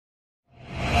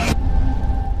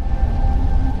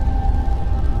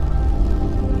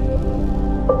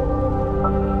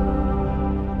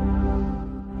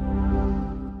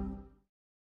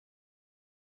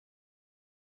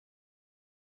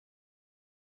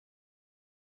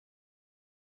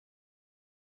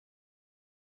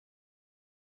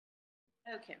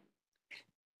Okay.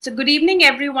 So, good evening,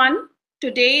 everyone.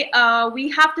 Today, we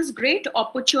have this great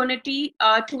opportunity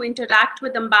to interact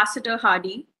with Ambassador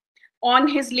Hardy on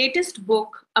his latest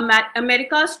book,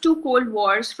 America's Two Cold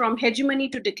Wars From Hegemony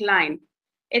to Decline.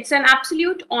 It's an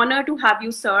absolute honor to have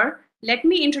you, sir. Let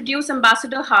me introduce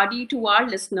Ambassador Hardy to our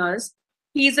listeners.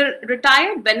 He is a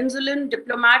retired Venezuelan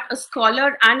diplomat, a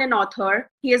scholar, and an author.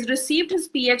 He has received his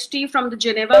PhD from the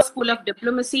Geneva School of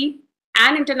Diplomacy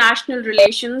and International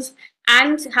Relations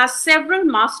and has several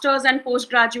master's and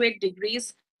postgraduate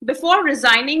degrees. Before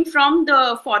resigning from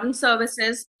the foreign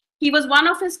services, he was one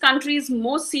of his country's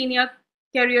most senior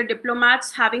career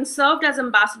diplomats, having served as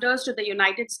ambassadors to the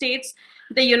United States,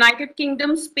 the United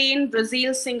Kingdom, Spain,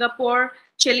 Brazil, Singapore,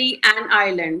 Chile, and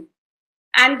Ireland.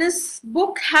 And this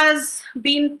book has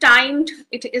been timed.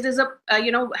 It is a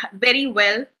very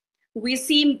well. We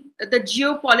see the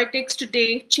geopolitics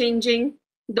today changing,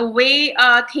 the way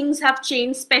things have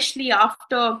changed, especially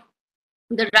after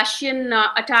the Russian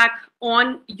attack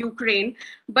on Ukraine.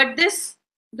 But this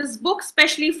book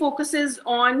especially focuses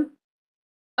on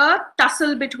a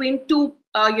tussle between two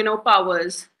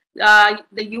powers,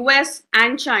 the US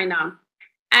and China.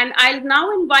 And I'll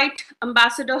now invite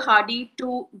Ambassador Hardy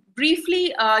to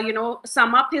briefly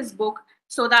sum up his book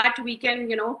so that we can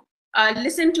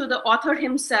listen to the author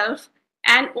himself,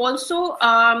 and also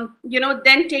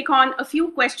then take on a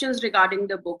few questions regarding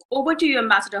the book. Over to you,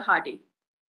 Ambassador Hardy.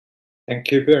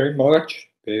 Thank you very much.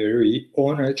 Very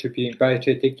honored to be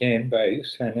invited again by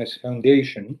Usanas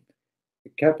Foundation. A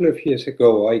couple of years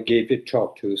ago, I gave a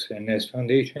talk to Usanas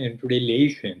Foundation in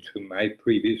relation to my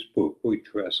previous book,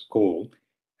 which was called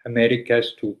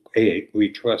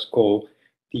which was called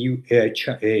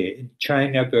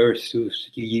China versus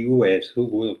the US, who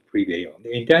will prevail.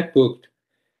 In that book,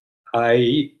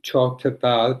 I talked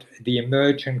about the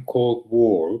emergent Cold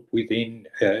War within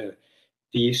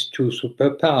these two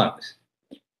superpowers.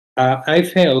 I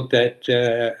felt that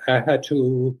I had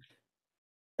to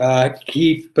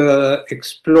keep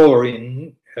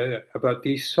exploring about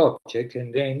this subject,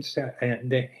 and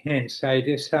hence I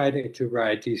decided to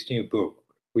write this new book,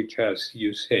 which, as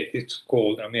you said, it's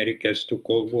called America's Two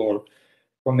Cold War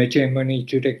From Hegemony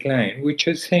to Decline, which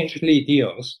essentially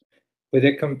deals with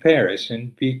a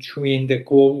comparison between the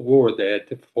Cold War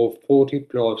that for 40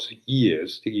 plus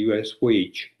years the US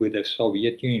waged with the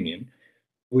Soviet Union,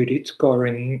 with its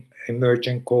current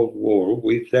emerging Cold War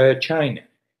with China.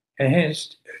 And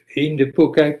hence, in the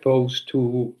book, I pose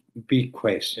two big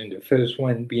questions. The first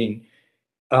one being,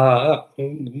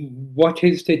 what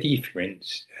is the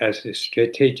difference as a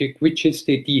strategic, which is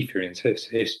the difference as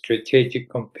a strategic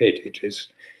competitors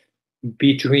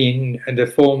between the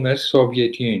former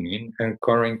Soviet Union and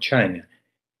current China?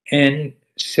 And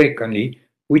secondly,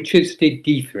 which is the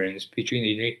difference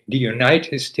between the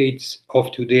United States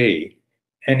of today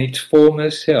and its former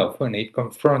self when it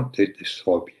confronted the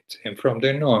Soviets? And from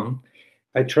then on,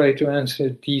 I try to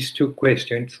answer these two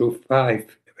questions through five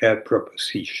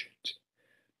propositions.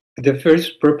 The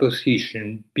first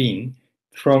proposition being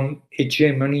from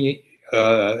hegemony,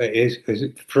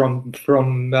 from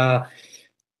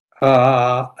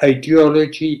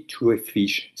ideology to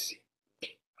efficiency.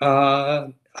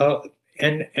 And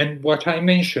what I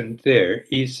mentioned there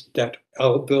is that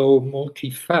although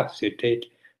multifaceted,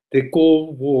 the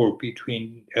Cold War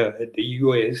between the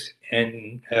US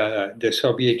and the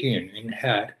Soviet Union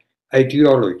had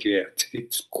ideology at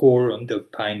its core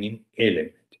underpinning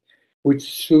element, which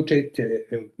suited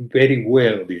very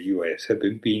well the US,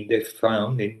 having been the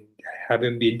founding,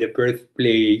 having been the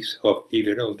birthplace of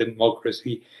liberal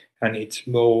democracy and its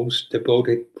most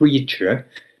devoted preacher.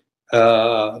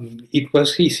 It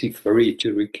was easy for it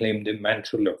to reclaim the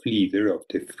mantle of leader of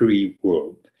the free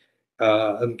world.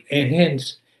 And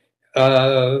hence,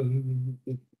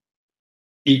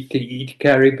 it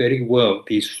carried very well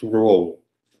this role.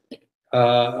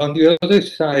 On the other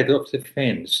side of the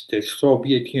fence, the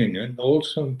Soviet Union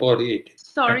also embodied.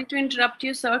 Sorry to interrupt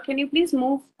you, sir. Can you please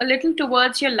move a little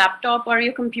towards your laptop or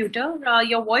your computer?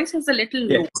 Your voice is a little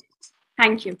low.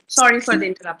 Thank you. Sorry for the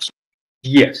interruption.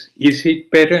 Yes. Is it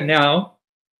better now?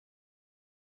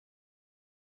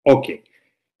 Okay.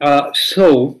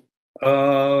 So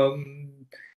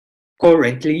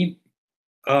currently,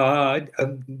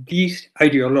 this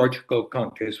ideological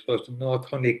contest was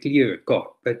not only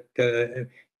clear-cut, but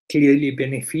clearly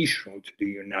beneficial to the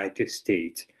United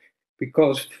States,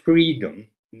 because freedom,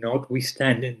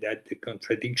 notwithstanding that the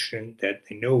contradiction that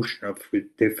the notion of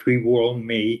the free world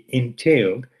may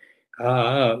entail,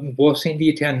 was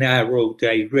indeed an arrow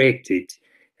directed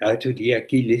to the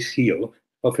Achilles heel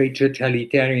of a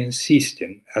totalitarian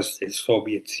system, as the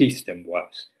Soviet system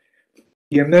was.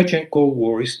 the emergent Cold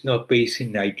War is not based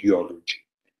in ideology.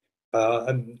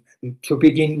 To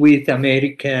begin with,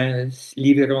 America's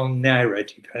liberal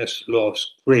narrative has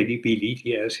lost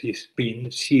credibility as it's been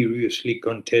seriously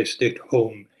contested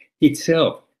home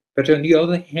itself. But on the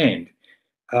other hand,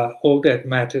 all that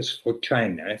matters for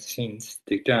China since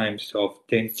the times of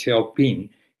Deng Xiaoping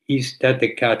is that the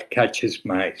cat catches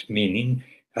mice, meaning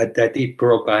that it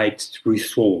provides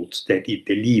results, that it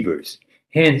delivers.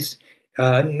 Hence,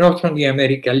 not only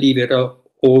American liberal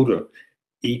order,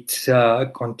 it's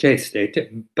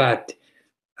contested, but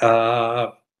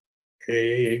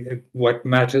what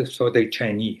matters for the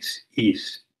Chinese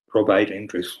is providing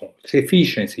results.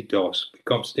 Efficiency thus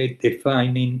becomes the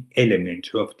defining element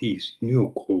of this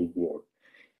new Cold War.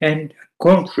 And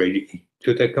contrary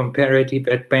to the comparative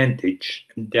advantage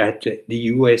that the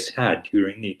US had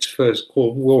during its first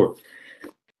Cold War,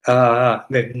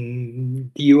 the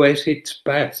US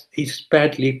is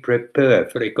badly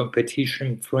prepared for a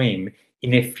competition frame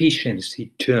in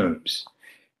efficiency terms.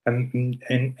 And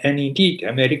indeed,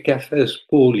 America fares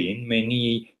poorly in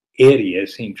many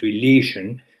areas in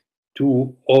relation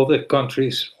to other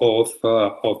countries of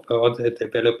other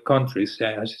developed countries,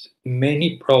 as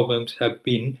many problems have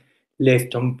been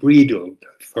left unbridled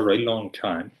for a long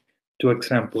time. Two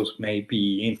examples may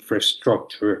be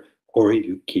infrastructure or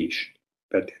education,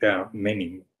 but there are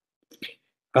many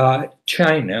more.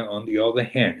 China, on the other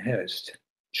hand, has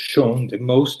shown the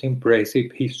most impressive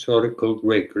historical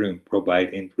record in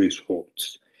providing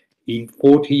results. In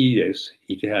 40 years,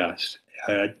 it has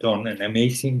done an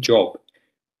amazing job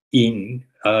in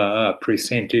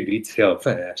presented itself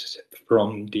as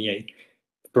from being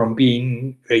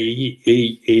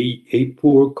a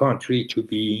poor country to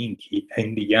being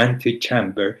in the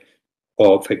antechamber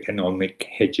of economic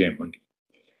hegemony.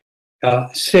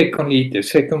 Secondly, the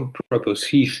second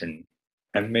proposition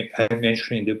I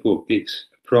mentioned in the book is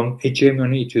from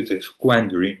hegemony to the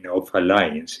squandering of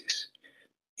alliances.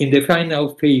 In the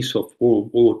final phase of World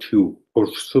War II, or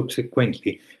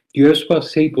subsequently, the US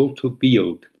was able to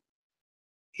build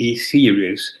a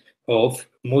series of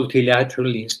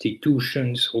multilateral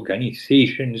institutions,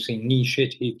 organizations,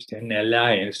 initiatives, and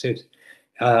alliances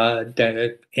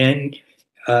and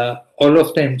all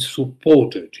of them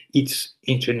supported its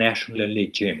international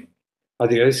hegemony. On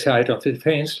the other side of the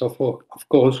fence, of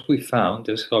course, we found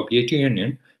the Soviet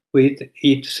Union with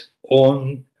its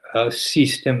own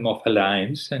system of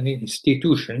alliance and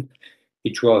institution.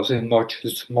 It was a much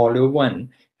smaller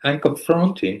one, and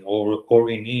confronting or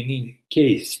in any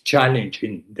case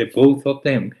challenging the both of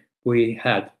them, we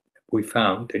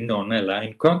found the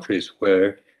non-aligned countries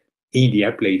where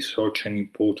India plays such an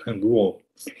important role.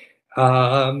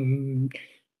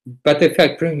 But the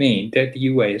fact remained that the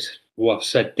US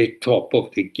was at the top of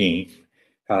the game.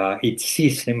 Its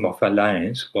system of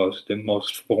alliance was the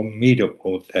most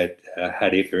formidable that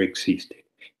had ever existed.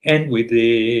 And with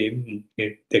the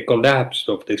collapse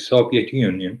of the Soviet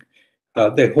Union,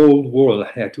 the whole world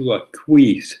had to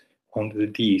acquiesce under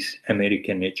this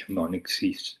American hegemonic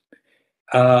system.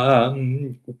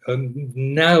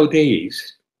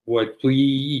 Nowadays, what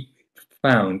we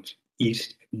found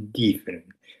is different.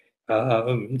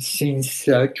 Since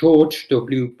George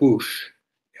W. Bush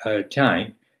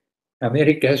time,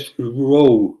 America's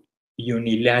raw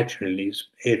unilateralism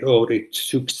eroded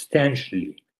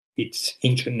substantially its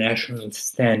international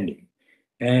standing.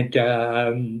 And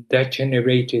that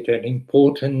generated an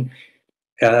important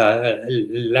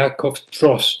lack of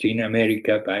trust in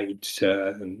America by its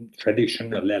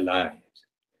traditional allies.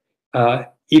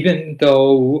 Even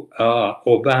though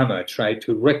Obama tried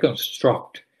to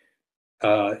reconstruct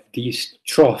this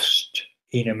trust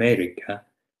in America,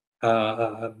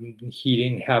 he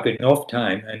didn't have enough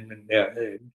time, and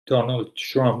Donald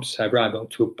Trump's arrival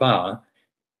to power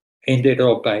ended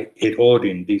up by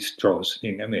eroding this trust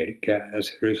in America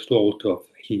as a result of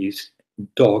his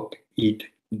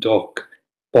dog-eat-dog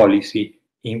policy,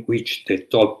 in which the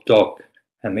top dog,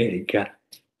 America,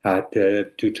 had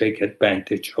to take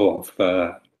advantage of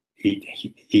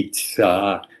its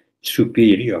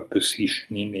superior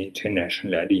position in the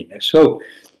international arena. So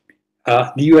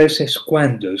the US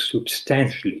squanders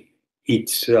substantially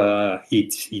its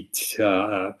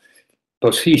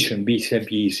position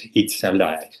vis-a-vis its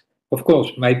allies. Of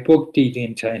course, my book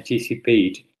didn't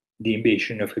anticipate the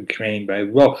invasion of Ukraine by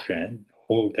Russia and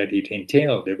all that it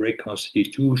entailed, the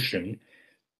reconstitution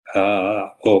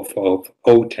of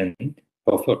OTAN,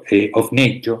 of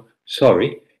NATO,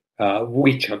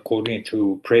 which, according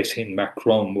to President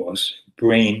Macron, was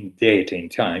brain dead in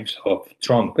times of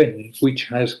Trump, and which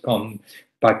has come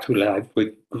back to life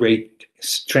with great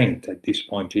strength at this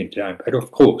point in time. But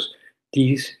of course,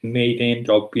 this may end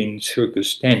up being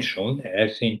circumstantial,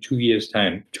 as in 2 years'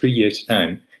 time, 3 years'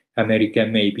 time, America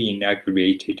may be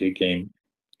inaugurated again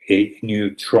a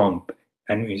new Trump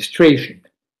administration.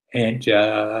 And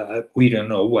we don't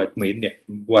know what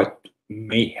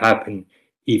may happen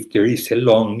if there is a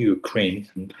long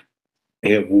Ukrainian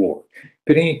war.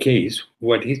 But in any case,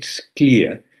 what is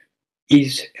clear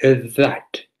is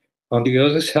that on the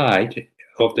other side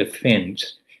of the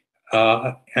fence,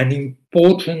 an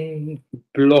important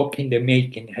block in the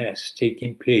making has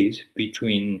taken place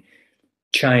between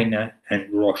China and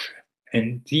Russia.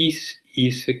 And this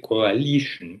is a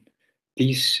coalition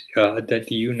that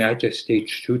the United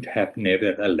States should have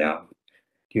never allowed.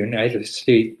 The United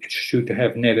States should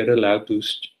have never allowed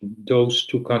those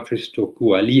two countries to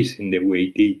coalesce in the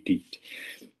way they did.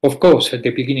 Of course, at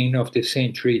the beginning of the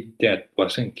century, that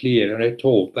wasn't clear at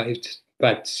all,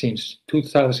 but since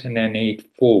 2008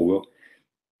 forward,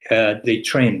 the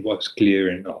trend was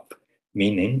clear enough,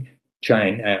 meaning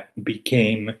China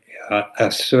became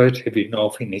assertive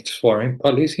enough in its foreign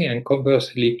policy, and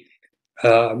conversely,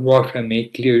 Russia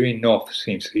made clear enough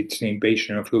since its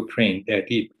invasion of Ukraine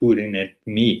that it wouldn't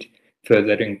admit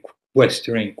further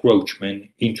Western encroachment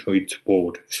into its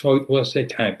borders. So it was the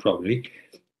time, probably,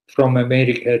 from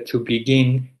America to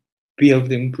begin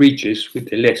building bridges with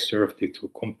the lesser of the two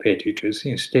competitors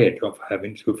instead of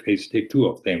having to face the two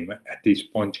of them at this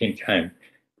point in time,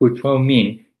 which will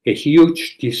mean a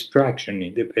huge distraction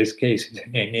in the best case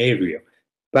scenario,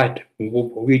 but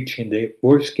which in the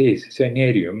worst case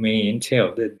scenario may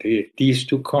entail that these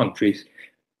two countries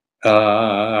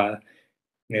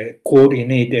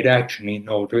coordinate their action in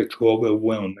order to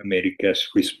overwhelm America's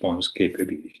response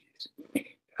capabilities.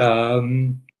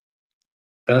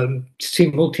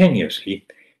 Simultaneously,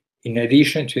 in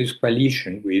addition to its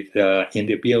coalition in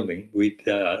the building with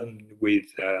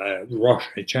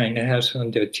Russia, China has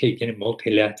undertaken a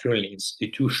multilateral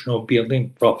institutional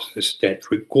building process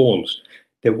that recalls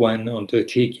the one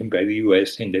undertaken by the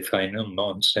US in the final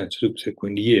months and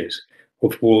subsequent years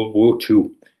of World War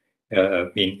II,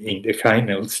 in the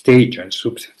final stage and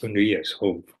subsequent years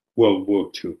of World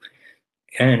War II.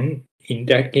 And in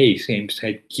that case, aims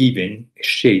at giving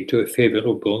shape to a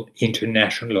favorable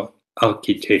international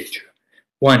architecture.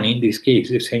 One, in this case,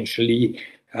 essentially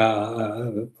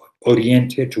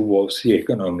oriented towards the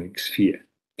economic sphere.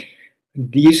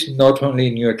 This not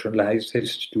only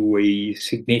neutralizes to a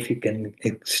significant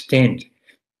extent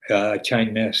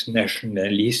China's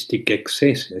nationalistic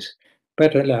excesses,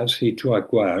 but allows it to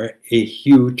acquire a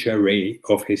huge array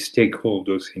of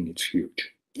stakeholders in its future.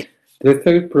 The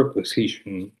third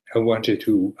proposition I wanted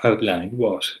to outline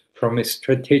was from a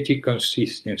strategic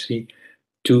consistency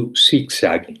to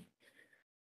zigzagging.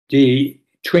 The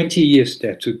 20 years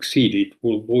that succeeded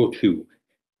World War II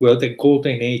were the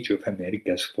golden age of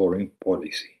America's foreign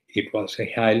policy. It was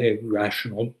a highly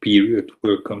rational period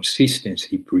where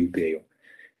consistency prevailed.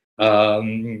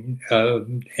 And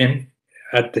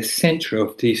at the center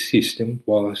of this system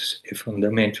was a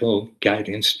fundamental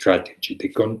guiding strategy, the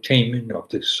containment of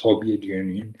the Soviet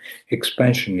Union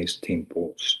expansionist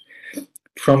impulse.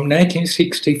 From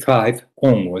 1965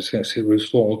 onwards, as a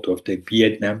result of the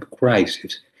Vietnam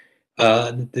crisis,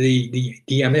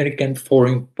 the American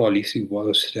foreign policy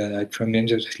was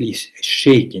tremendously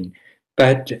shaken,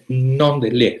 but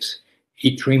nonetheless,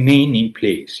 it remained in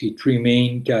place. It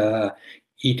remained.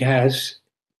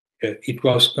 It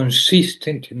was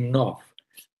consistent enough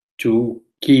to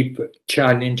keep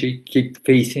challenging, keep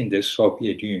facing the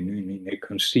Soviet Union in a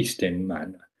consistent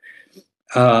manner.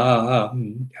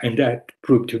 And that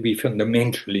proved to be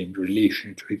fundamental in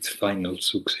relation to its final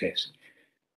success.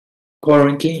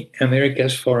 Currently,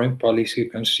 America's foreign policy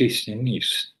consistent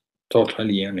is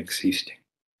totally non-existent.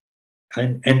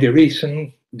 And the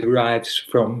reason derives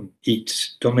from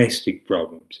its domestic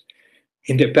problems.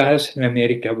 In the past,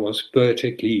 America was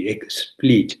vertically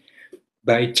split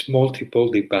by its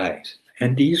multiple divides,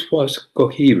 and this was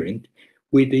coherent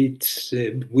with the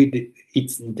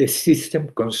system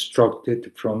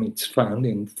constructed from its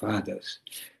founding fathers.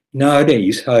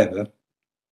 Nowadays, however,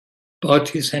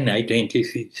 partisan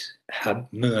identities have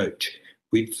merged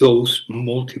with those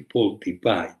multiple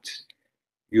divides.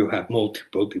 You have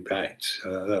multiple divides,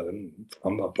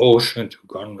 from abortion to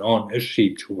gun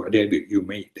ownership to whatever you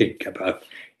may think about.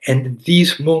 And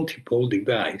these multiple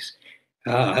divides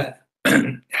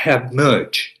have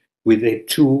merged with the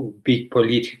two big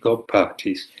political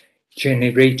parties,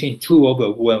 generating two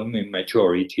overwhelming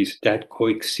majorities that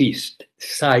coexist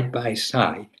side by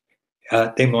side,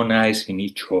 demonizing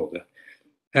each other.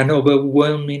 An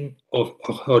overwhelming of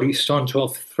horizontal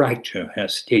fracture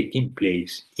has taken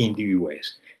place in the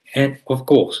US. And of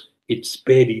course, it's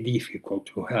very difficult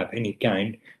to have any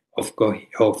kind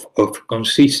of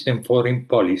consistent foreign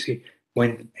policy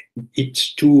when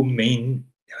its two main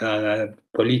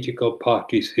political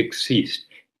parties exist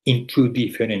in two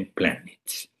different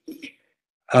planets.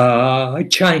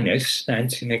 China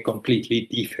stands in a completely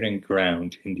different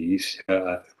ground in this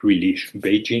relation.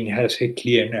 Beijing has a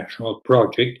clear national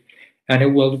project and a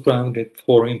well-rounded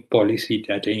foreign policy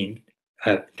that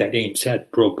aims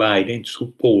at providing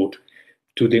support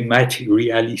to the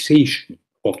materialization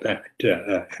of that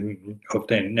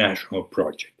national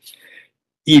project.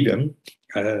 Even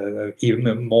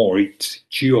more, its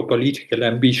geopolitical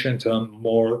ambitions are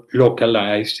more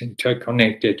localized,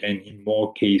 interconnected, and in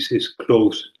more cases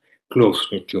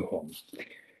closer to home.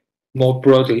 More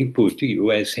broadly put, the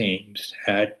US aims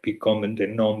at becoming the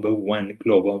 #1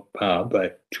 global power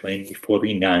by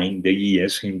 2049, the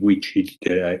years in which it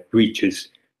reaches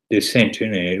the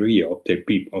centenary of the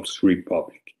People's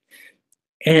Republic.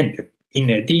 And in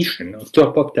addition, on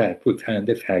top of that, we find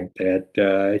the fact that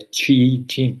Xi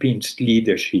Jinping's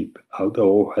leadership,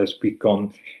 although has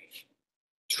become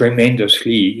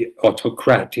tremendously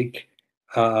autocratic,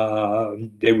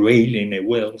 derailing a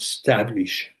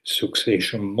well-established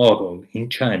succession model in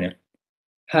China,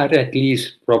 had at least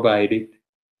provided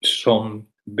some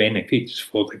benefits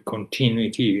for the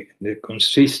continuity and the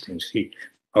consistency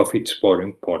of its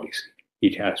foreign policy.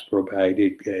 It has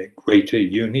provided greater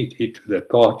unity to the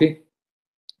party.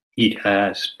 It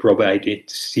has provided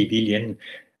civilian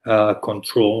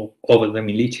control over the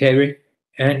military,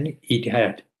 and it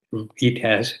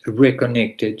has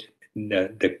reconnected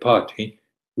the party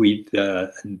with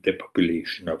the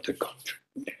population of the country.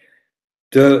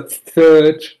 The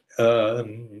third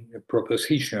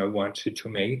proposition I wanted to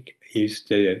make is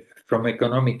from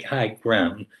economic high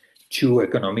ground to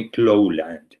economic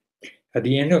lowland. At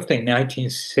the end of the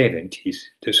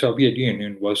 1970s, the Soviet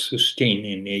Union was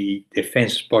sustaining a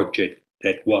defense budget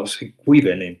that was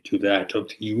equivalent to that of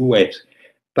the US,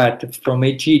 but from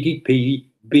a GDP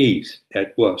base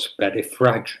that was but a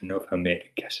fraction of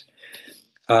America's.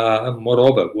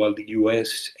 Moreover, while the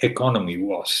US economy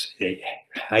was a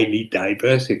highly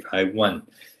diversified one,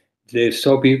 the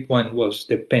Soviet one was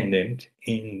dependent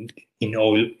in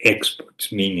oil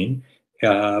exports, meaning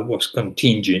was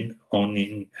contingent on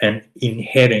an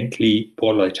inherently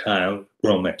volatile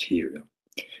raw material.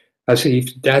 As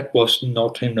if that was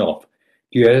not enough,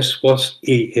 the US was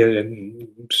the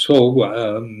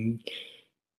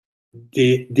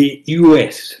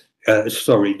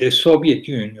Soviet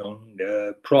Union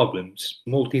problems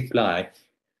multiplied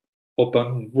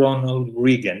upon Ronald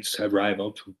Reagan's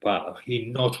arrival to power. He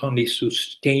not only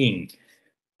sustained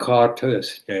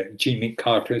Jimmy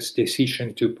Carter's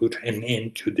decision to put an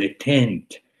end to the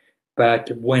tent,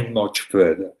 but went much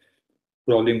further,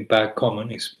 rolling back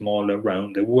communism all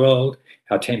around the world,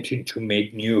 attempting to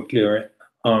make nuclear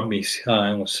armed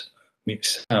missiles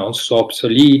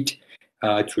obsolete,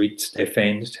 through its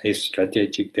defense, its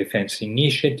strategic defense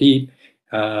initiative,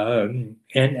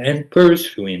 and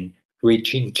pursuing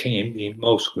regime change in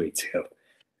Moscow itself.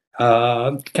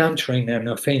 Countering an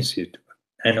offensive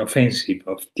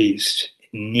of this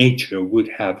nature would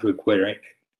have required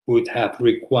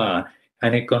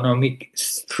an economic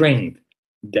strength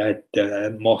that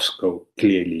Moscow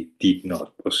clearly did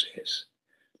not possess.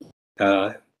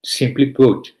 Simply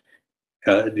put,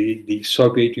 the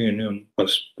Soviet Union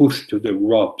was pushed to the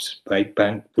ropes by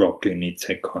bankrupting its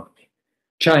economy.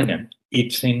 China,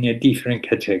 it's in a different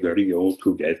category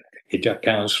altogether. It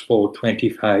accounts for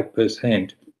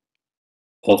 25%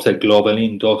 of the global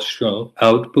industrial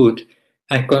output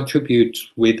and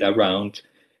contributes with around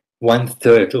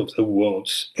 1/3 of the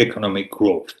world's economic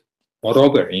growth.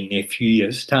 Moreover, in a few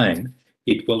years' time,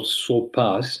 it will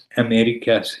surpass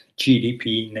America's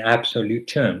GDP in absolute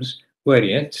terms,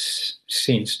 whereas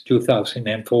since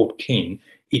 2014,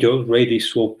 it already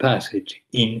surpassed it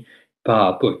in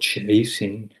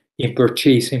purchasing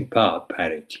power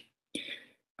parity.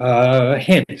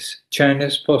 Hence,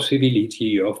 China's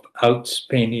possibility of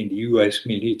outspending the US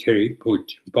military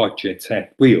budgets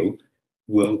at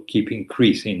will keep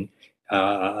increasing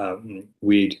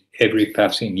with every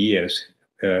passing years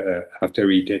after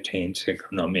it attains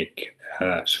economic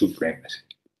supremacy.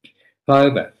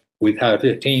 However, without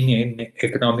attaining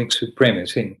economic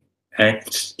supremacy and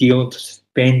still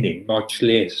spending much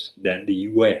less than the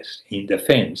US in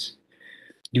defense,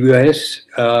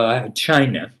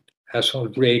 China has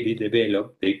already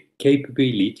developed the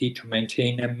capability to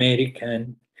maintain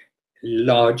American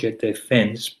larger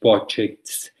defense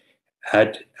budgets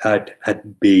at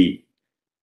bay.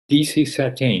 This is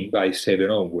attained by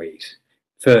several ways.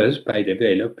 First, by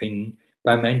developing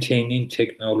by maintaining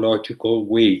technological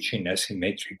wedge in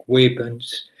asymmetric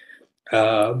weapons,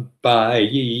 by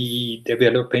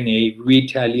developing a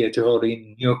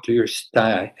retaliatory nuclear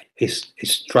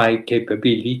strike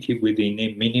capability within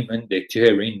a minimum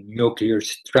deterrent nuclear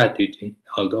strategy,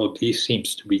 although this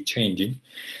seems to be changing,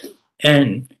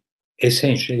 and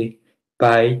essentially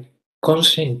by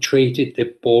concentrating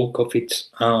the bulk of its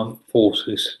armed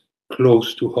forces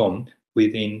close to home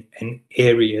within an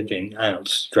area denial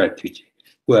strategy,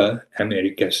 where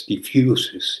America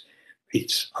diffuses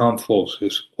its armed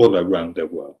forces all around the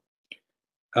world.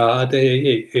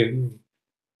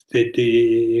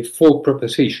 The fourth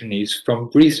proposition is from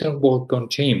reasonable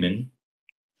containment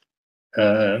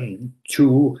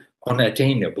to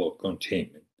unattainable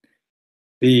containment.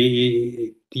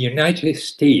 The United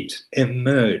States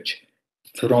emerged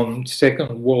from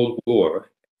Second World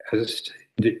War as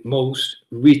the most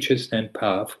richest and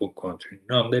powerful country.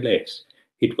 Nonetheless,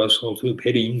 it was also a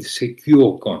very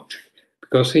insecure country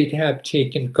because it had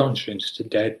taken conscience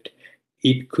that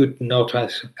it could not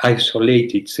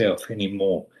isolate itself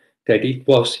anymore, that it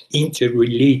was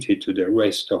interrelated to the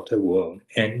rest of the world,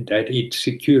 and that its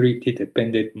security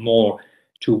depended more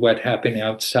to what happened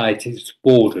outside its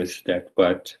borders than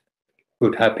what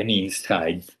could happen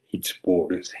inside its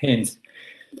borders. Hence,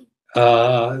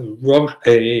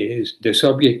 the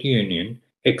Soviet Union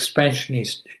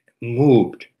expansionist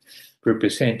moved,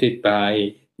 represented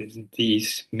by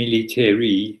this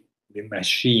military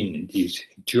machine, this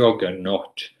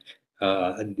juggernaut,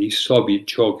 this Soviet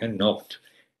juggernaut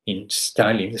in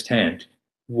Stalin's hand,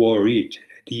 worried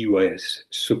the US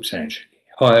substantially.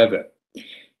 However,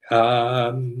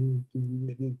 and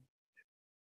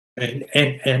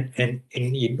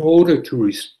in order to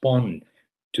respond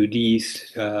to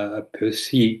this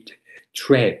perceived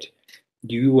threat,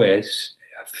 the US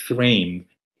framed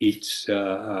its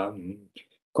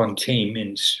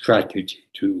containment strategy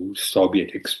to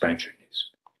Soviet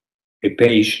expansionism, a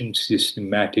patient,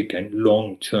 systematic, and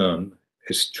long-term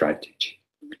strategy.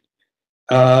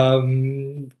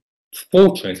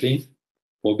 Fortunately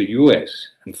for the US,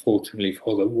 and fortunately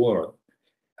for the world,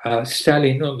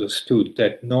 Stalin understood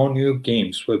that no new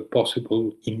games were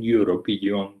possible in Europe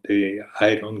beyond the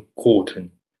Iron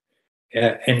Curtain,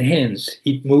 and hence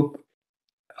it moved,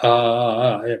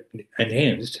 and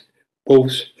hence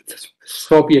both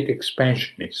Soviet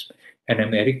expansionism and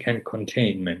American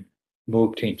containment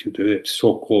moved into the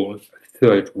so-called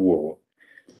Third War.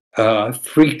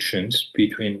 Frictions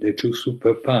between the two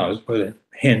superpowers were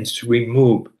hence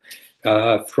removed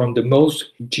from the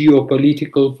most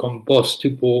geopolitical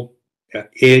combustible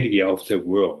area of the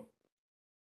world,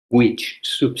 which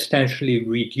substantially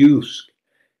reduced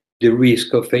the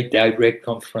risk of a direct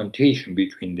confrontation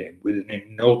between them, with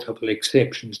notable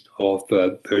exceptions of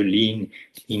Berlin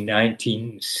in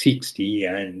 1960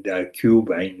 and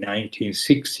Cuba in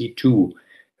 1962.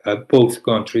 Both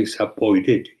countries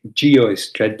avoided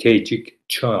geostrategic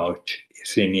charge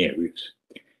scenarios.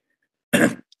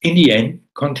 In the end,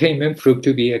 containment proved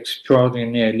to be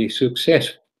extraordinarily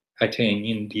successful,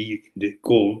 attaining the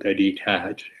goal that it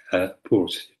had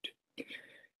pursued.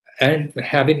 And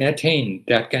having attained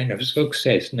that kind of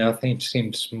success, nothing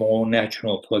seems more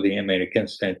natural for the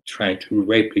Americans than trying to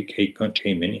replicate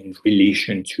containment in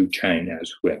relation to China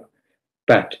as well.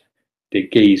 But the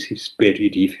case is very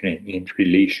different in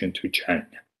relation to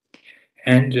China.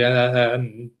 And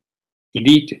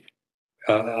indeed,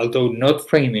 although not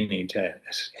framing it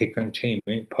as a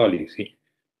containment policy,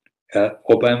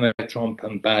 Obama, Trump,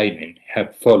 and Biden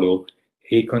have followed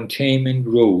a containment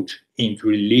road in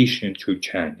relation to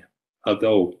China,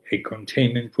 although a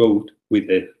containment road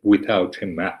without a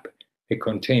map, a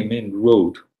containment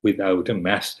road without a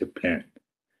master plan.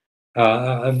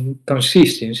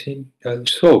 Consistency.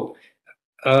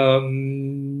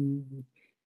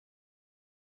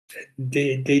 The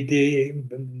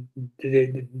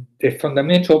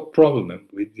fundamental problem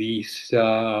with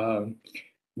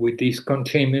this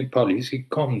containment policy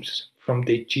comes from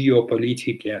the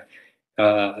geopolitical,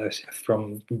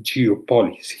 from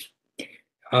geopolicy.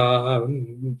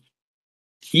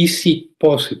 Is it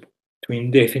possible to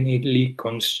indefinitely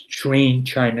constrain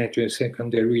China to a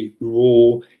secondary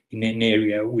role in an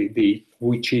area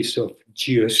which is of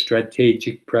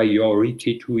geostrategic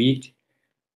priority to it?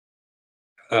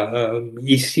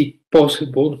 Is it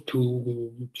possible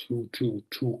to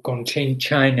contain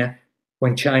China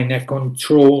when China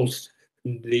controls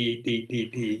the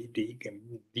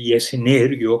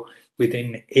scenario with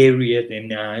an area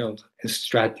denial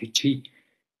strategy?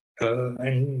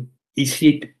 And is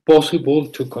it possible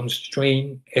to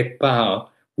constrain a power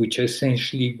which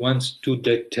essentially wants to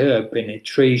deter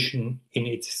penetration in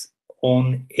its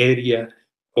own area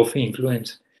of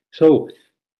influence. So,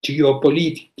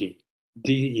 geopolitically,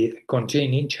 the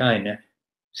containing China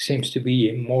seems to be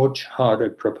a much harder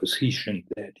proposition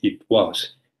than it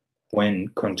was when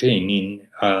containing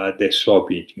the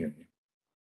Soviet Union.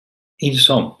 In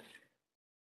sum,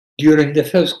 during the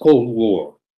First Cold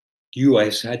War, the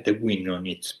US had the wind on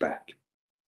its back.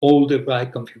 All the right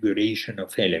configuration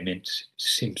of elements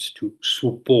seems to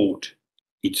support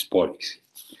its policy.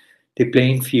 The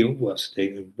playing field was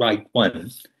the right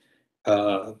one,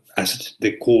 as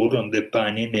the core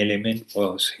underpinning element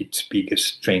was its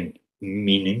biggest strength,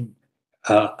 meaning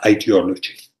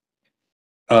ideology.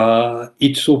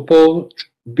 Its support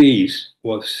base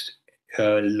was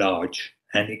large,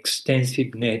 an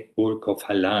extensive network of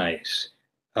allies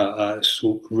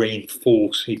to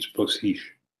reinforce its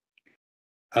position.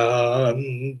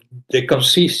 The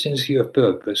consistency of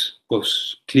purpose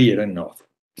was clear enough,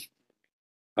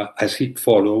 as it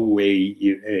followed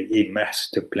a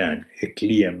master plan, a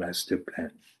clear master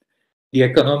plan. The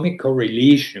economic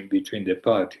correlation between the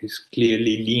parties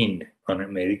clearly leaned on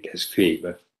America's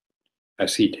favor,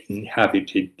 as it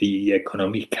inhabited the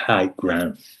economic high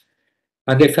ground.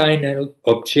 And the final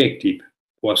objective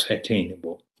was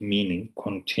attainable, meaning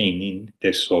containing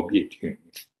the Soviet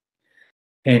Union.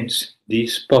 Hence,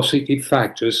 these positive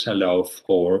factors allow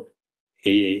for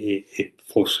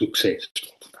success,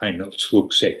 final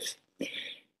success.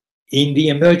 In the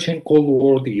emergent Cold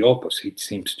War, the opposite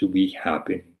seems to be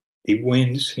happening. The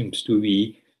wind seems to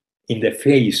be in the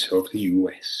face of the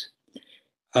US.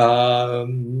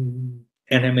 And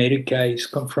America is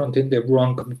confronting the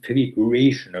wrong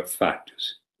configuration of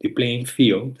factors. The playing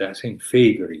field doesn't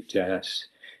favor it as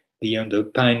the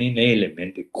underpinning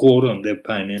element, the core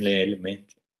underpinning element,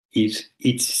 is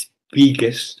its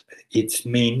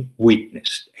main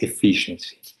weakness,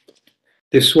 efficiency.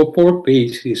 The support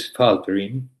base is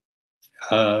faltering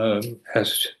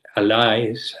as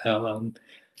allies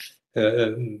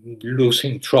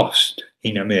losing trust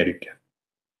in America.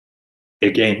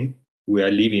 Again, we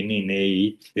are living in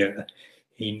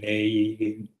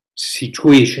a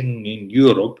situation in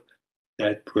Europe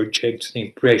that projects the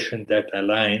impression that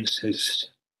alliances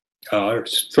are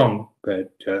strong,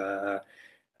 but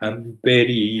I'm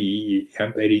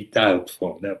very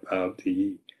doubtful about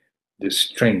the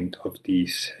strength of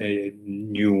these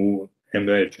new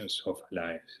emergence of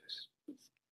alliances.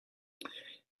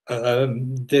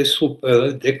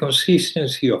 The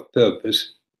consistency of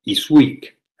purpose is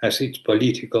weak, as its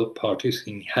political parties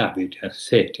inhabit and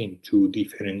set in two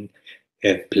different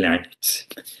planets.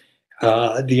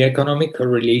 The economic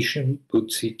correlation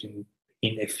puts it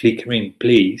in a flickering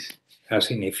place, as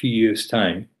in a few years'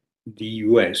 time, the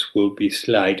US will be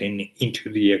sliding into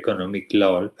the economic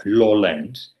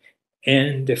lowlands,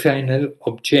 and the final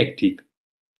objective,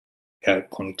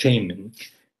 containment,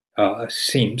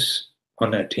 seems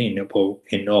unattainable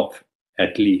enough,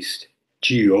 at least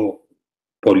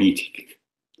geopolitically.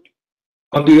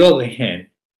 On the other hand,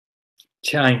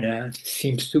 China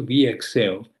seems to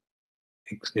excel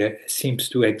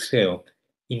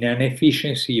in an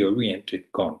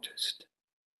efficiency-oriented contest.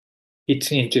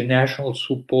 Its international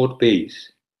support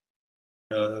base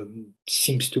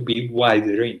seems to be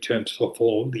wider in terms of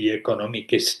all the economic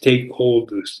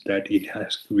stakeholders that it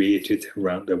has created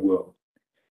around the world.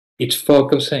 Its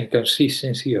focus and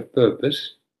consistency of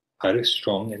purpose are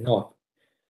strong enough.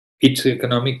 Its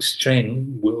economic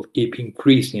strength will keep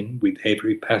increasing with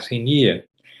every passing year.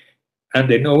 And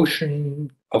the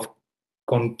notion of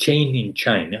containing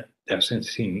China doesn't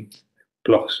seem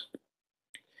plausible.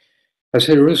 As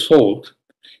a result,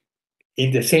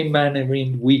 in the same manner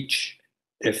in which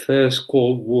the First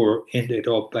Cold War ended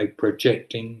up by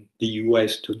projecting the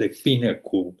US to the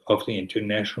pinnacle of the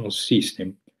international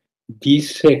system,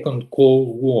 this Second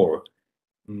Cold War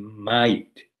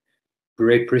might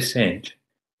represent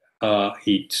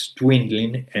its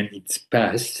dwindling and its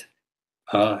path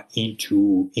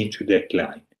into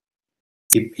decline.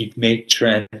 It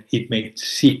may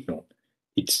signal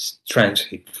its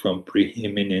transit from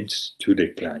preeminence to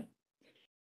decline.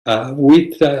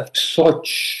 With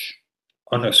such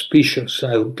an auspicious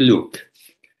outlook,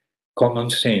 common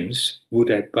sense would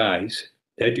advise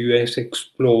that the US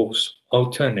explores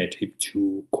alternative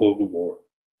to Cold War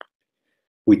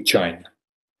with China,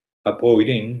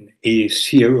 avoiding a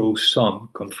zero-sum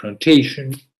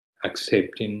confrontation,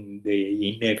 accepting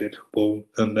the inevitable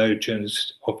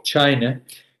emergence of China,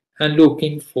 and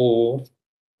looking for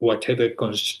whatever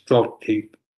constructive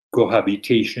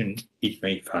cohabitation it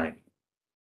may find.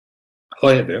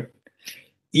 However,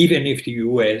 even if the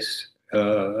US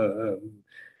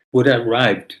would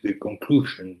arrive to the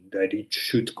conclusion that it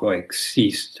should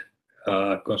coexist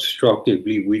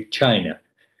constructively with China.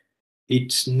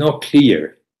 It's not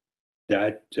clear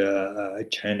that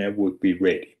China would be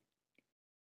ready.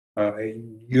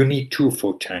 You need two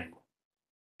for tango,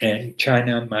 and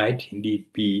China might indeed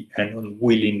be an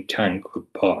unwilling tango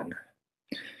partner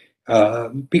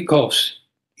because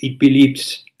it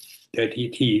believes that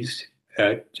it is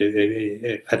at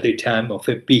the time of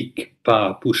a big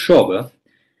power pushover,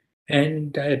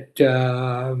 and that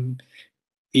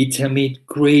it's amid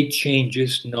great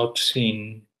changes not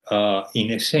seen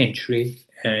in a century,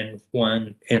 and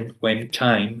when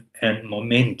time and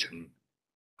momentum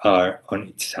are on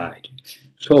its side.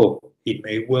 So it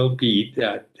may well be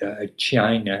that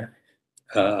China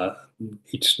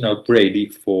it's not ready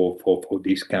for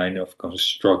this kind of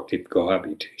constructive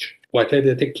cohabitation.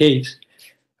 Whatever the case,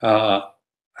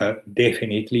 definitely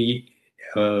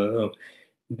the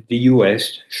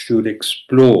US should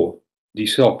explore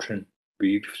this option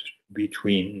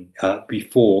between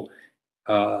before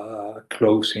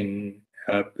closing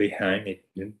behind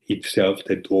itself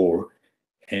the door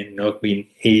and not being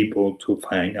able to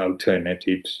find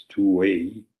alternatives to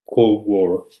a Cold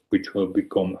War, which will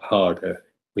become harder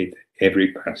with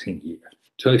every passing year.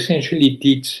 So essentially,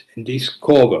 this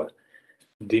cover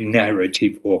the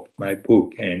narrative of my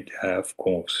book, and of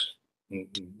course,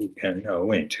 we can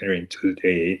now enter into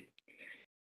the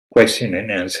question and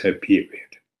answer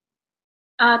period.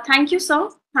 Thank you, sir.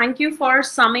 Thank you for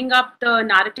summing up the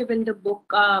narrative in the book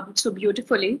so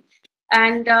beautifully.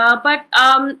 And I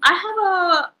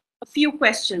have a few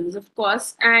questions, of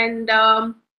course, and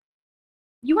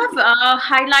you have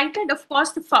highlighted, of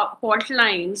course, the fault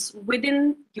lines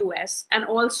within US and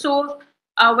also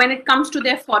when it comes to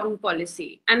their foreign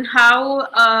policy and how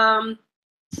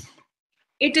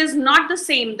it is not the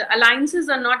same. The alliances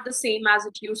are not the same as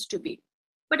it used to be.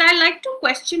 But I like to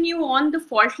question you on the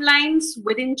fault lines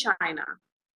within China,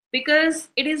 because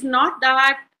it is not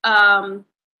that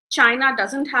China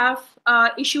doesn't have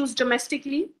issues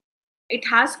domestically. It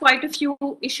has quite a few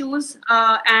issues.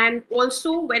 And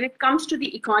also when it comes to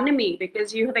the economy,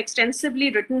 because you have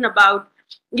extensively written about,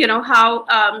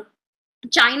 how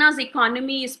China's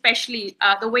economy, especially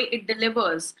the way it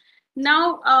delivers.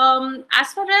 Now,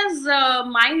 as far as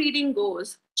my reading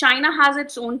goes, China has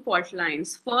its own fault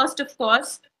lines. First, of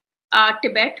course,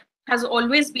 Tibet has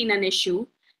always been an issue.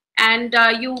 And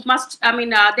you must,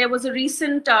 there was a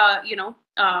recent,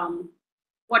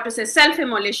 what to say,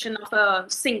 self-immolation of a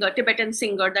singer, Tibetan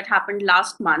singer, that happened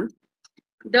last month.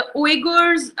 The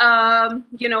Uyghurs,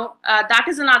 that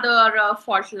is another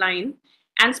fault line,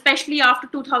 and especially after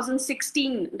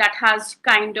 2016, that has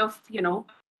kind of,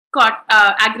 got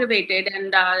aggravated,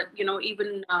 and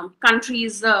even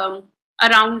countries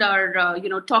around are,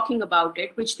 talking about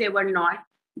it, which they were not.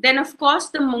 Then, of course,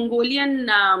 the Mongolian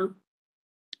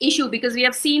issue, because we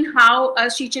have seen how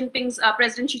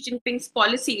President Xi Jinping's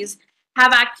policies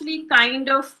have actually kind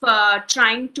of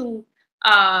trying to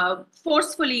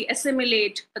forcefully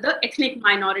assimilate the ethnic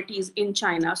minorities in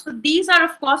China. So these are,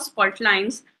 of course, fault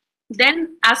lines.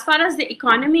 Then, as far as the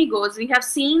economy goes, we have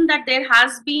seen that there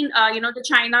has been,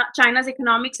 China's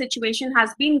economic situation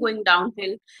has been going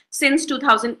downhill since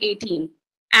 2018.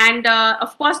 And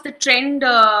of course, the trend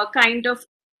kind of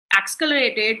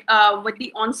accelerated with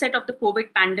the onset of the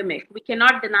COVID pandemic. We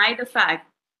cannot deny the fact.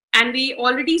 And we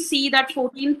already see that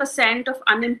 14% of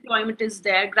unemployment is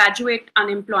there, graduate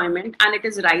unemployment, and it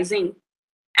is rising.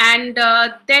 And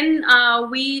then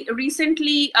we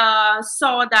recently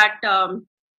saw that,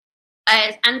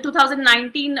 and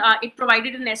 2019, it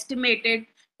provided an estimated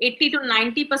 80 to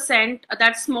 90%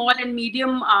 that small and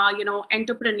medium,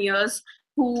 entrepreneurs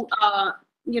who,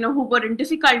 who were in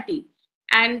difficulty.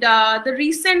 And the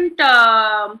recent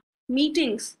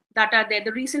meetings that are there,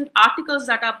 the recent articles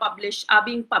that are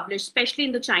being published, especially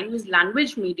in the Chinese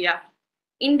language media,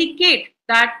 indicate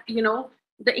that,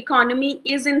 the economy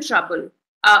is in trouble.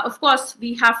 Of course,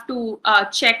 we have to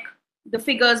check the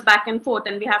figures back and forth,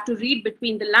 and we have to read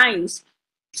between the lines.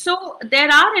 So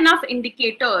there are enough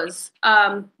indicators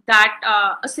that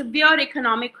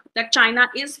that China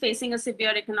is facing a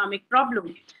severe economic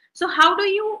problem. So how do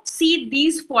you see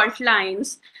these fault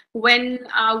lines when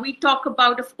we talk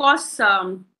about, of course,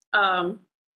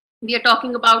 we are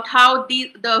talking about how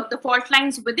the fault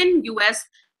lines within US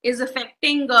is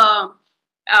affecting,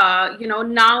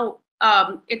 now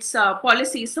its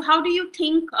policies. So how do you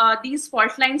think these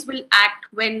fault lines will act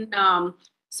when,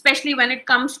 especially when it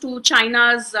comes to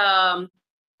China's, when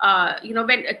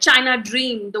China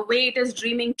dream, the way it is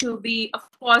dreaming to be, of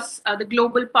course, the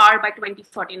global power by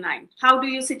 2049? How do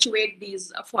you situate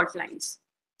these fault lines?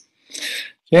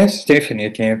 Yes,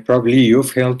 definitely. And probably you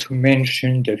failed to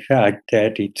mention the fact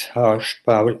that its harsh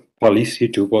policy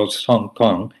towards Hong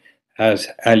Kong has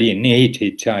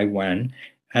alienated Taiwan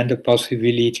and the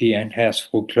possibility and has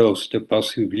foreclosed the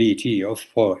possibility of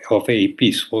a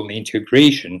peaceful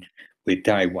integration with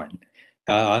Taiwan.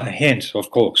 Hence,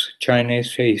 of course, China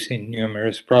is facing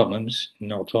numerous problems,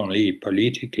 not only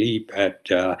politically, but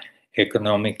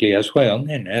economically as well.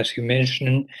 And as you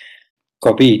mentioned,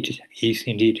 COVID is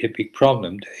indeed a big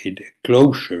problem. The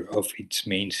closure of its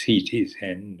main cities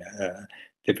and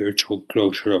the virtual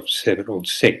closure of several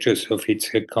sectors of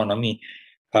its economy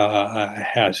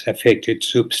has affected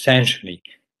substantially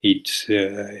its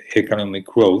economic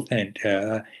growth. And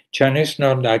China is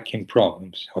not lacking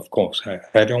problems, of course.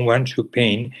 I don't want to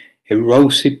paint a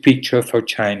rosy picture for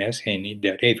China, saying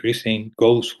that everything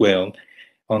goes well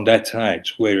on that side,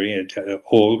 where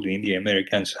all in the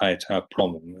American sides are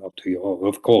problem.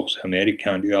 Of course, America,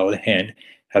 on the other hand,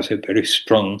 has a very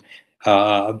strong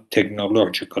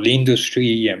technological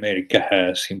industry. America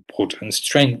has important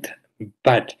strength,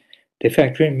 but the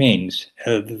fact remains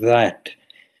that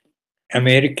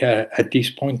America, at this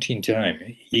point in time,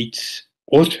 it's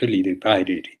utterly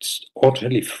divided. It's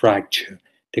utterly fractured.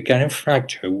 The kind of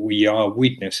fracture we are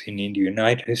witnessing in the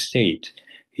United States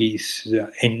is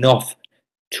enough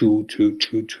to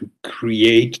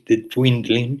create the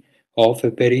dwindling of a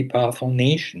very powerful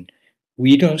nation.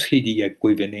 We don't see the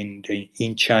equivalent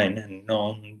in China,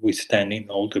 notwithstanding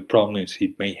all the problems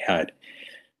it may have.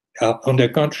 On the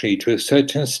contrary, to a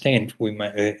certain extent,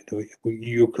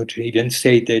 you could even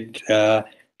say that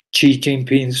Xi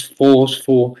Jinping's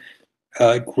forceful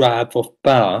grab of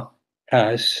power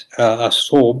has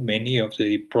solved many of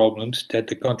the problems that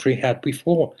the country had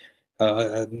before.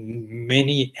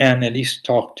 Many analysts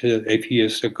talked a few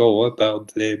years ago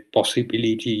about the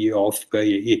possibility of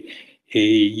a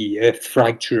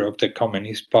fracture of the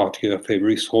Communist Party as a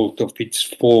result of its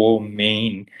four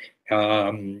main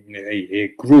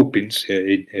groupings,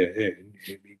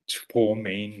 its four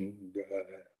main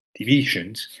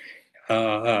divisions.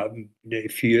 A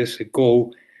few years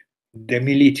ago, the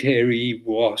military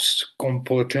was a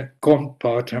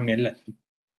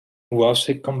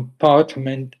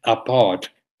compartment apart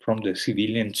from the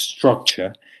civilian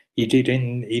structure.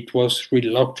 It was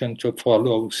reluctant to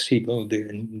follow civil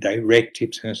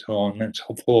directives and so on and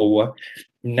so forth.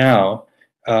 Now,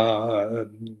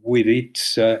 with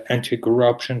its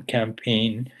anti-corruption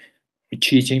campaign,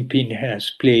 Xi Jinping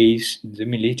has placed the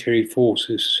military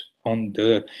forces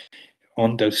under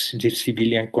the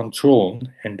civilian control,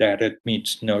 and that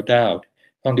admits no doubt.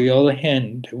 On the other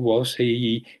hand, there was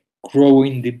a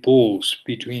growing divorce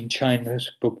between China's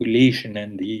population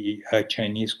and the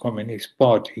Chinese Communist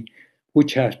Party,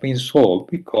 which has been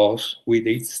solved because with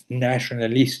its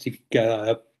nationalistic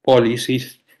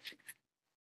policies,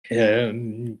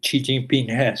 Xi Jinping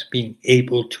has been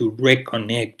able to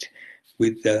reconnect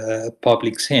with the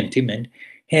public sentiment.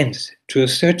 Hence, to a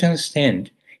certain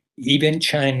extent, even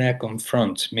China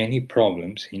confronts many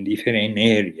problems in different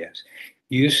areas.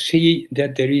 You see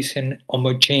that there is an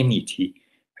homogeneity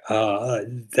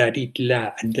that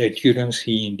you don't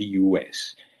see in the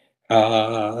US.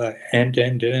 And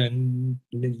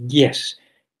yes,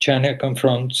 China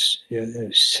confronts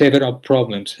several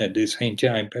problems at the same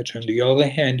time, but on the other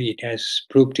hand, it has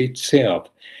proved itself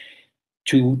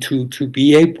to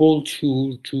be able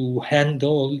to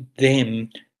handle them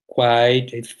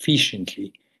quite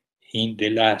efficiently in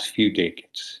the last few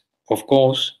decades. Of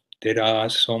course, there are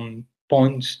some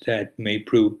points that may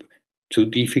prove too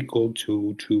difficult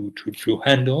to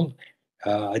handle.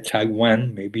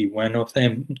 Taiwan may be one of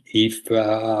them. If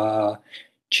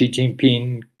Xi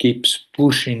Jinping keeps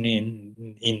pushing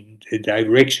in the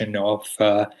direction of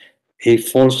a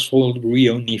forceful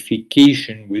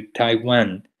reunification with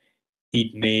Taiwan,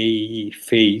 it may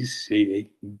face a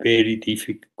very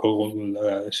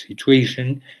difficult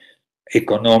situation.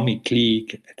 Economically,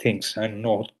 things are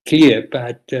not clear,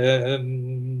 but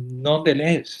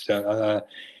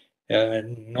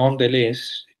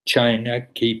nonetheless, China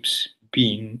keeps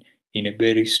being in a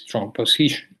very strong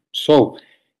position. So,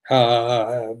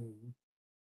 uh,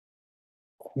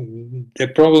 the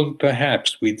problem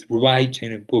perhaps with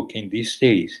writing a book in these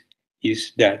days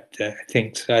is that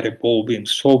things are evolving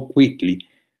so quickly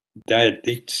that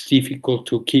it's difficult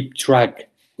to keep track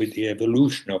with the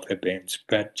evolution of events.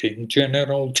 But in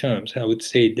general terms, I would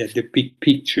say that the big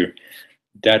picture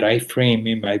that I frame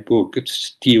in my book,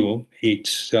 it's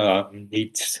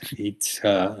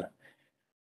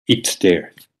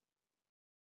there.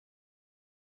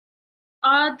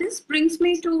 This brings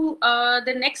me to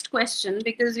the next question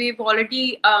because we've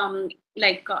already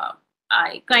like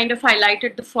I kind of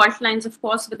highlighted the fault lines, of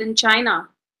course, within China,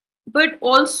 but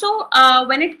also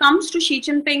when it comes to Xi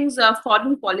Jinping's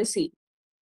foreign policy,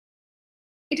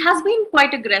 it has been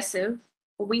quite aggressive.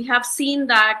 We have seen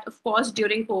that, of course,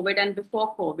 during COVID and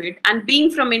before COVID. And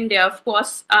being from India, of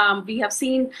course, we have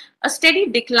seen a steady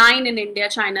decline in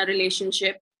India-China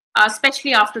relationship,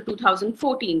 especially after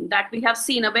 2014, that we have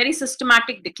seen a very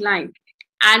systematic decline.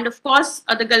 And of course,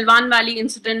 the Galwan Valley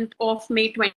incident of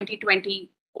May 2020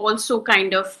 also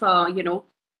kind of,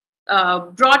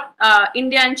 brought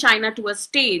India and China to a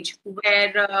stage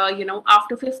where,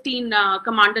 after 15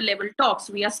 commander level talks,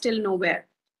 we are still nowhere.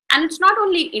 And it's not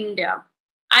only India.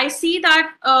 I see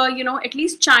that, at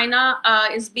least China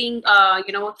is being,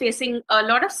 facing a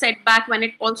lot of setback when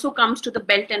it also comes to the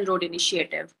Belt and Road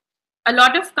Initiative. A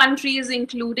lot of countries,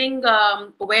 including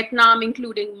Vietnam,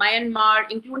 including Myanmar,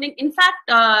 including, in fact,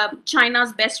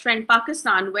 China's best friend,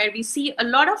 Pakistan, where we see a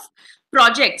lot of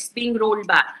projects being rolled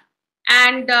back.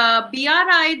 And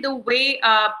BRI, the way,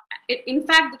 in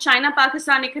fact, the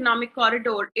China-Pakistan Economic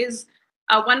Corridor is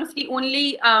one of the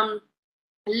only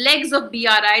legs of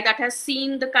BRI that has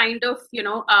seen the kind of,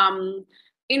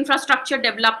 infrastructure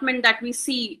development that we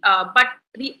see. But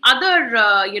the other,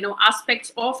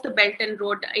 aspects of the Belt and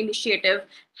Road Initiative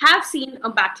have seen a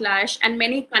backlash, and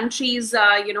many countries,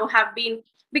 have been,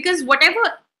 because whatever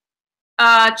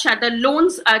the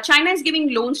loans, China is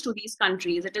giving loans to these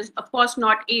countries. It is, of course,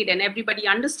 not aid, and everybody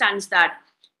understands that.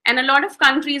 And a lot of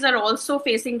countries are also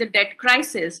facing the debt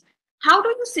crisis. How do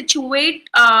you situate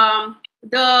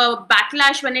the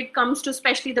backlash when it comes to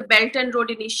especially the Belt and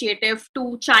Road Initiative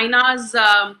to China's,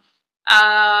 the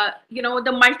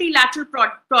multilateral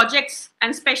projects,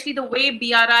 and especially the way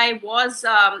BRI was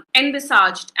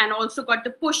envisaged and also got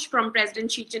the push from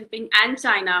President Xi Jinping and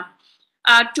China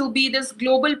to be this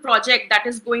global project that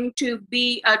is going to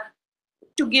be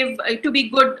to be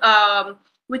good,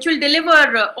 which will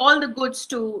deliver all the goods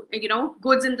to,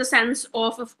 goods in the sense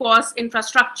of course,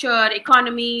 infrastructure,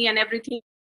 economy, and everything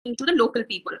to the local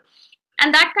people.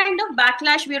 And that kind of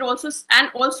backlash we are also, and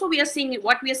also we are seeing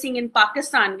what we are seeing in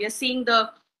Pakistan. We are seeing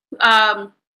the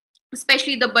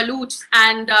especially the Baluchs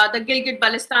and the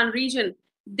Gilgit-Baltistan region.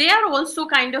 They are also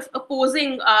kind of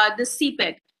opposing the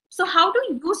CPEC. So how do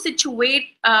you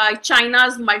situate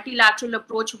China's multilateral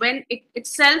approach when it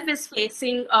itself is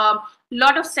facing a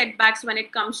lot of setbacks when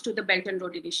it comes to the Belt and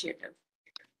Road Initiative?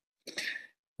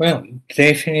 Well,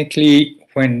 definitely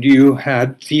when you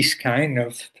have this kind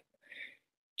of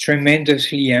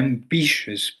tremendously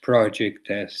ambitious project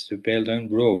as the Belt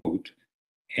and Road,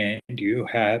 and you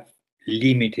have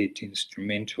limited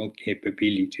instrumental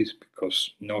capabilities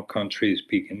because no country is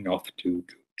big enough to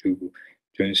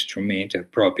instrument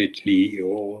appropriately,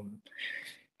 or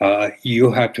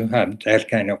you have to have that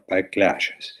kind of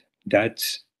backlashes.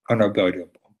 That's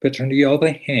unavoidable. But on the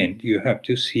other hand, you have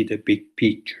to see the big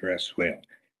picture as well.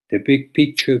 The big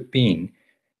picture being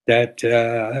that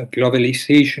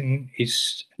globalization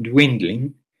is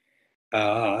dwindling.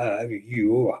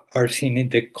 You are seeing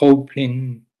the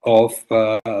coupling of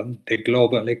the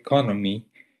global economy.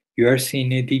 You are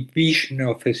seeing a division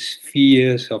of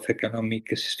spheres, of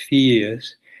economic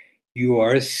spheres. You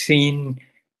are seeing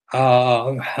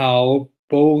how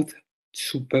both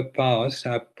superpowers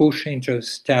are pushing to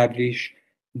establish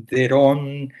their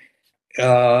own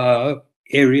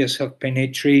areas of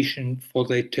penetration for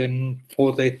the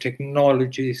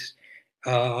technologies.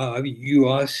 You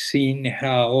are seeing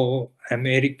how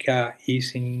America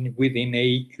is within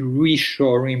a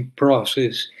reshoring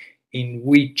process in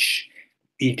which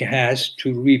it has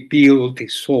to rebuild the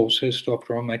sources of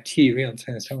raw materials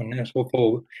and so on and so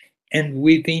forth. And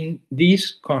within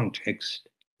this context,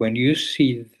 when you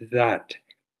see that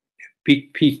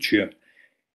big picture,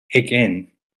 again,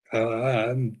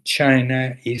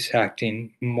 China is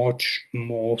acting much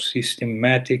more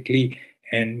systematically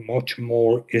and much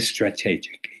more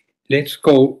strategically. Let's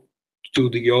go to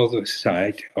the other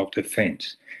side of the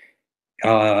fence.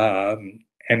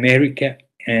 America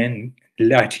and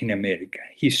Latin America.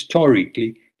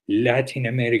 Historically, Latin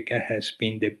America has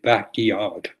been the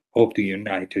backyard of the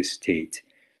United States.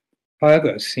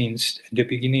 However, since the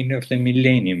beginning of the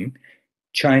millennium,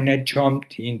 China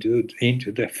jumped into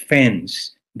the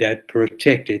fence that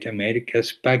protected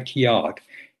America's backyard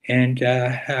and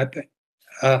have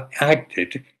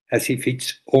acted as if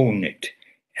it's owned it.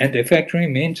 And the fact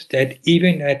remains that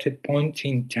even at a point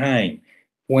in time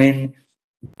when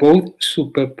both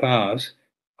superpowers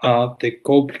are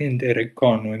decoupling their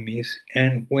economies,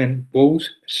 and when both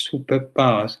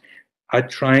superpowers are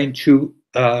trying to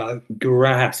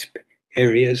grasp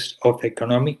areas of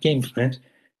economic influence,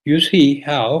 you see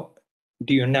how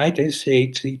the United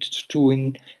States is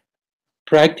doing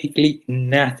practically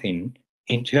nothing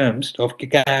in terms of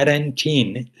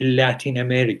guaranteeing Latin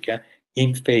America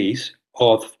in face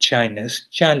of China's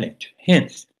challenge.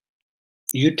 Hence,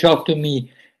 you talk to me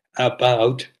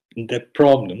about the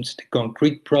problems, the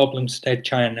concrete problems that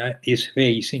China is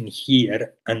facing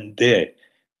here and there,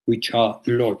 which are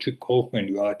logical when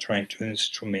you are trying to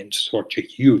instrument such a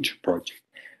huge project.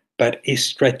 But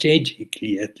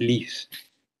strategically, at least,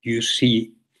 you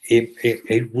see a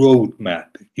roadmap,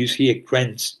 you see a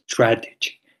grand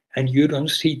strategy, and you don't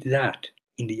see that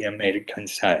in the American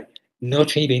side,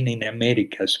 not even in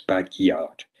America's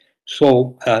backyard.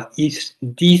 So is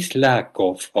this lack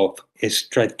of a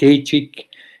strategic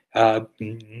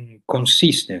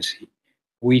consistency,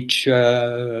 which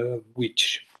for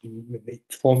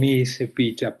me is a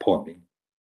bit appalling.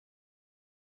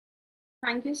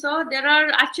 Thank you, sir. There are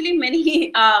actually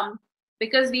many,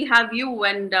 because we have you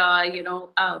and,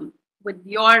 with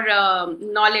your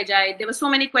knowledge, there were so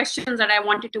many questions that I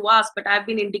wanted to ask, but I've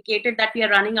been indicated that we are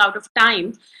running out of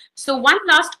time. So one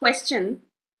last question,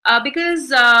 because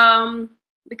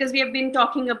we have been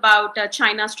talking about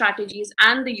China strategies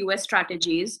and the US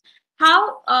strategies.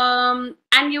 How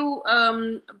and you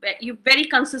very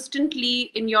consistently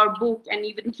in your book and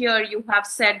even here you have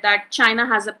said that China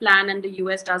has a plan and the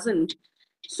US doesn't.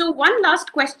 So one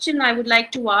last question I would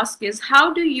like to ask is,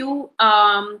 how do you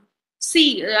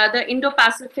see the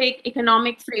Indo-Pacific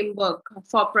economic framework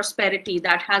for prosperity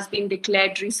that has been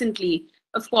declared recently,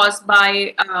 of course,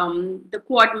 by the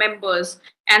Quad members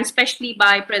and especially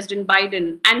by President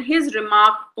Biden, and his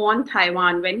remark on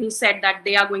Taiwan when he said that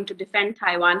they are going to defend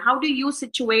Taiwan? How do you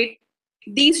situate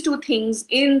these two things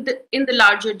in the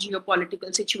larger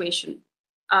geopolitical situation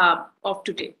of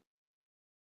today?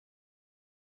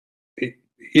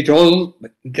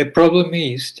 The problem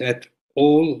is that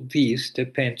all this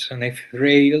depends on a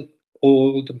frail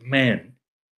old man,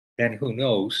 and who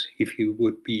knows if he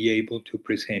would be able to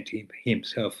present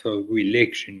himself for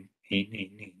re-election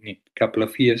in a couple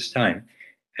of years' time.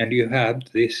 And you have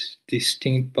this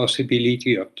distinct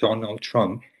possibility of Donald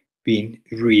Trump being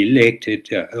re-elected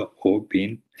or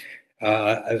being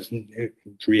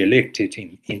re-elected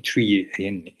in 2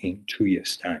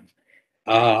 years' time.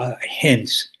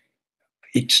 Hence,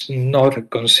 it's not a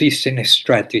consistent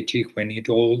strategy when it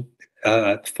all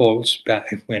falls back,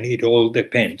 when it all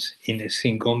depends in a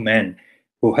single man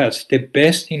who has the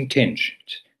best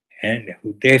intentions and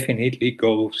who definitely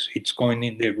it's going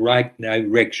in the right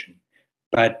direction.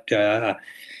 But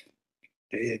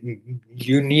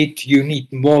you need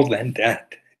more than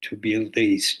that to build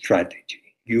a strategy.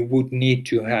 You would need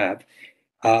to have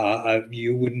a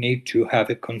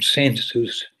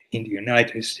consensus in the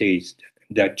United States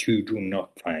that you do not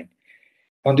find.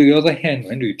 On the other hand,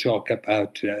 when you talk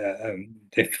about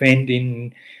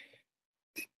defending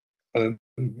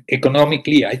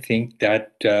economically, I think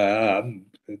that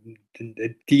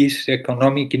this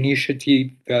economic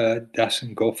initiative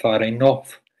doesn't go far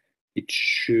enough. It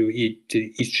should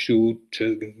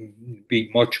be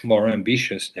much more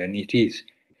ambitious than it is.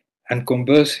 And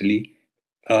conversely,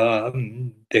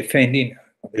 defending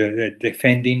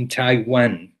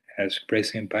Taiwan, as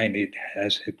President Biden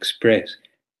has expressed,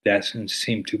 doesn't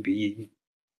seem to be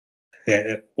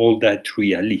all that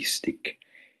realistic,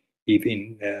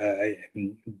 even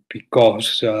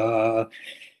because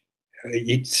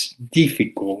it's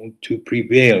difficult to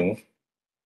prevail,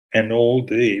 and all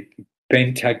the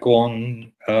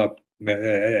Pentagon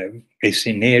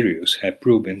scenarios have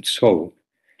proven so,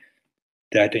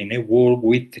 that in a war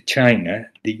with China,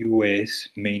 the US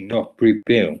may not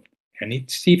prevail. And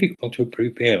it's difficult to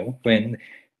prevail when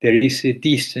there is a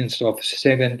distance of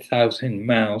 7,000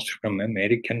 miles from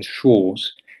American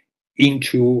shores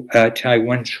into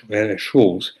Taiwan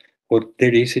shores, or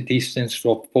there is a distance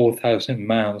of 4,000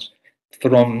 miles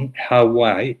from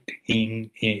Hawaii to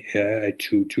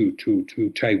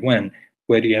Taiwan,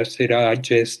 whereas there are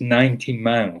just 90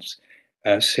 miles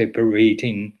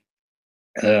separating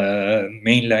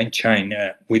mainland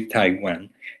China with Taiwan.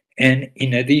 And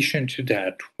in addition to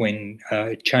that, when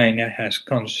China has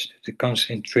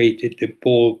concentrated the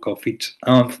bulk of its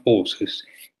armed forces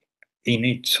in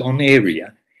its own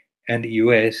area, and the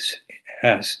US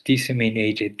has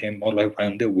disseminated them all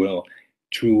around the world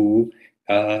through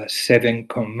 7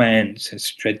 commands,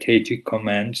 strategic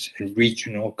commands,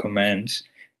 regional commands,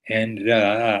 and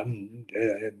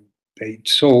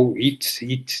so it's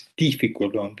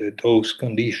difficult under those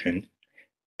conditions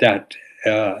that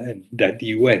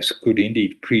the US could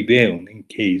indeed prevail in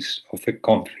case of a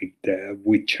conflict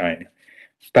with China.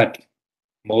 But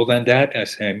more than that,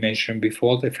 as I mentioned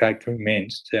before, the fact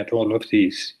remains that all of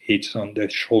this is on the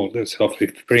shoulders of a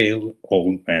frail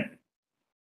old man.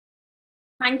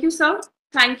 Thank you, sir.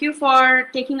 Thank you for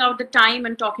taking out the time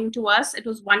and talking to us. It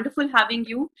was wonderful having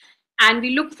you, and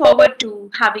we look forward to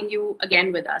having you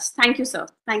again with us. Thank you, sir.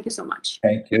 Thank you so much.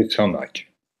 Thank you so much.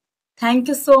 Thank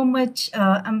you so much,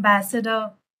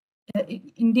 Ambassador.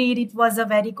 Indeed, it was a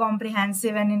very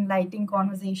comprehensive and enlightening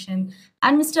conversation.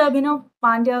 And Mr. Abhinav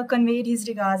Pandya conveyed his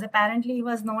regards. Apparently, he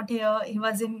was not here. He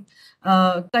was in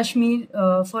Kashmir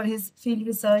for his field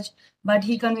research, but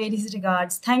he conveyed his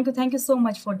regards. Thank you so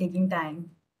much for taking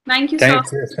time. Thank you, Thank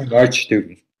sir. you so much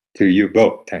to you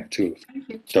both. Thank you, Thank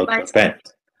you. Dr. Bye.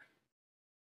 Pence.